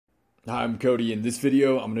Hi, I'm Cody. In this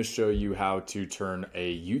video, I'm going to show you how to turn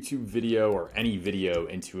a YouTube video or any video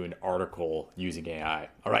into an article using AI.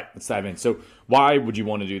 All right, let's dive in. So why would you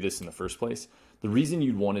want to do this in the first place? The reason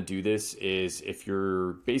you'd want to do this is if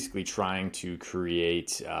you're basically trying to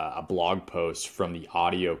create a blog post from the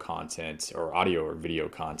audio content or audio or video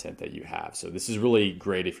content that you have. So this is really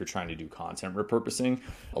great if you're trying to do content repurposing.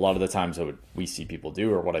 A lot of the times what we see people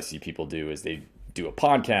do, or what I see people do, is they do a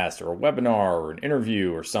podcast or a webinar or an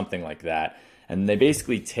interview or something like that. And they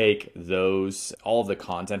basically take all of the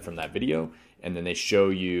content from that video, and then they show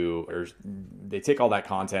you, or they take all that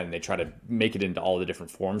content and they try to make it into all the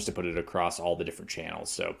different forms to put it across all the different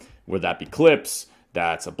channels. So would that be clips,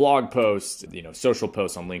 that's a blog post, social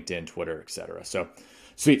posts on LinkedIn, Twitter, etc. So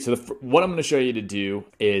sweet. So what I'm going to show you to do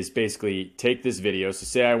is basically take this video. So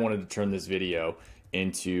say I wanted to turn this video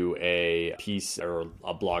into a piece or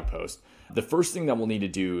a blog post. The first thing that we'll need to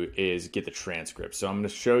do is get the transcript. So I'm going to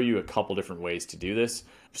show you a couple different ways to do this.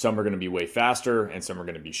 Some are going to be way faster and some are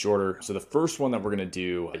going to be shorter. So the first one that we're going to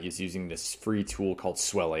do is using this free tool called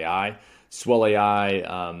Swell AI. Swell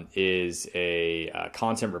AI is a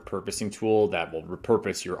content repurposing tool that will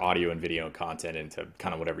repurpose your audio and video content into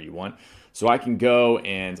kind of whatever you want. So I can go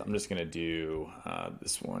and I'm just going to do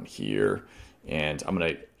this one here. And I'm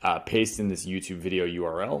going to paste in this YouTube video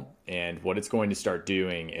URL. And what it's going to start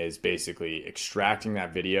doing is basically extracting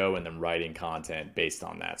that video and then writing content based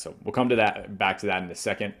on that. So we'll come to that, back to that in a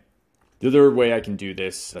second. The other way I can do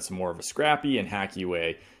this, that's more of a scrappy and hacky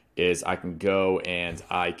way, is I can go and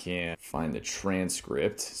I can find the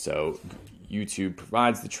transcript. So YouTube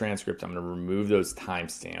provides the transcript. I'm going to remove those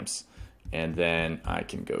timestamps. And then I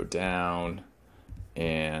can go down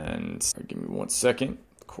and give me 1 second.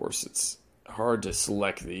 Of course, it's hard to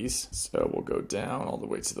select these, so we'll go down all the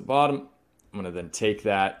way to the bottom. I'm going to then take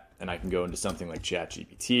that and I can go into something like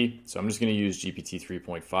ChatGPT. So I'm just going to use GPT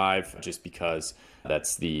 3.5 just because that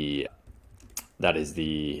is the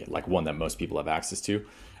one that most people have access to.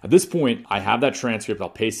 At this point, I have that transcript. I'll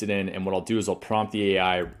paste it in, and what I'll do is I'll prompt the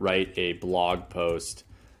AI, write a blog post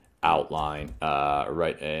outline,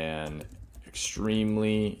 write an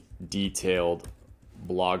extremely detailed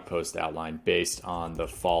blog post outline based on the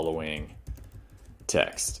following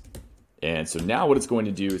text. And so now what it's going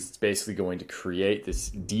to do is it's basically going to create this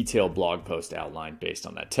detailed blog post outline based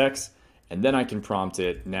on that text. And then I can prompt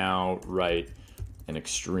it, now write an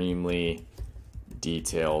extremely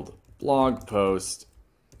detailed blog post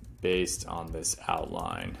based on this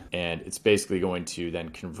outline. And it's basically going to then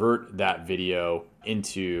convert that video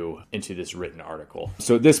into this written article.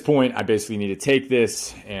 So at this point, I basically need to take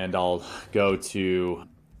this and I'll go to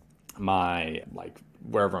my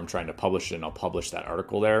wherever I'm trying to publish it, and I'll publish that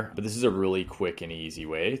article there. But this is a really quick and easy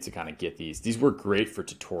way to kind of get these work great for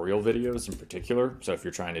tutorial videos in particular. So if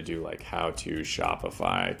you're trying to do like how to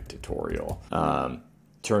Shopify tutorial,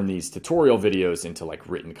 turn these tutorial videos into like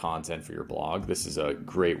written content for your blog, this is a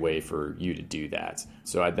great way for you to do that.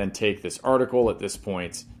 So I then take this article at this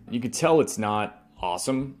point. You can tell it's not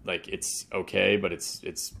awesome, like it's okay, but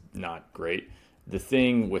it's not great. The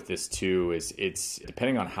thing with this too is it's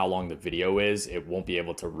depending on how long the video is, it won't be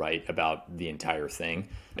able to write about the entire thing.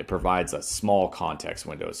 It provides a small context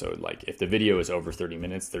window. So like if the video is over 30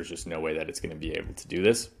 minutes, there's just no way that it's going to be able to do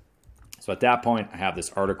this. So at that point, I have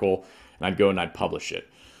this article and I'd go and I'd publish it.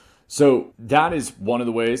 So that is one of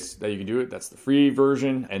the ways that you can do it. That's the free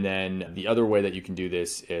version. And then the other way that you can do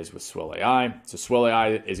this is with Swell AI. So Swell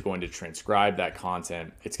AI is going to transcribe that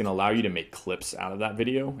content. It's going to allow you to make clips out of that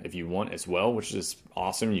video if you want as well, which is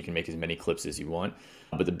awesome. You can make as many clips as you want.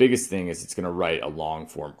 But the biggest thing is it's going to write a long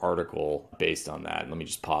form article based on that. Let me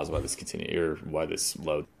just pause while this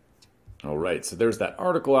loads. All right, so there's that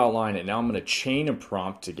article outline, and now I'm going to chain a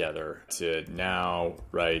prompt together to now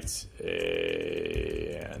write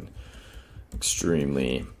an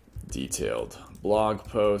extremely detailed blog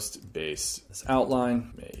post based this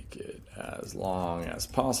outline, make it as long as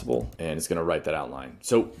possible, and it's going to write that outline.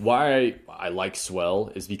 So why I like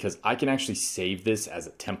Swell is because I can actually save this as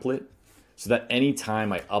a template so that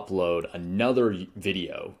anytime I upload another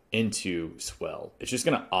video into Swell, it's just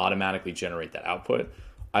going to automatically generate that output.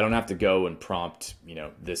 I don't have to go and prompt,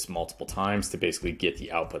 this multiple times to basically get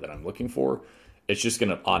the output that I'm looking for. It's just going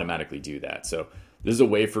to automatically do that. So this is a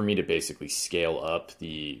way for me to basically scale up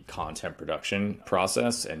the content production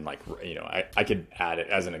process. And I could add it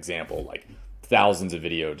as an example, like thousands of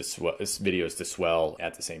videos to Swell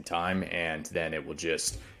at the same time. And then it will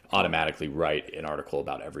just automatically write an article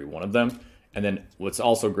about every one of them. And then what's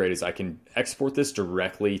also great is I can export this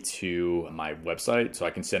directly to my website. So I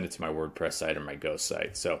can send it to my WordPress site or my Ghost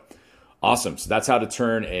site. So awesome. So that's how to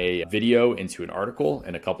turn a video into an article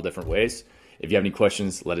in a couple different ways. If you have any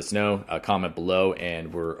questions, let us know. Comment below,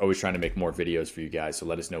 and we're always trying to make more videos for you guys. So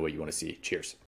let us know what you want to see. Cheers.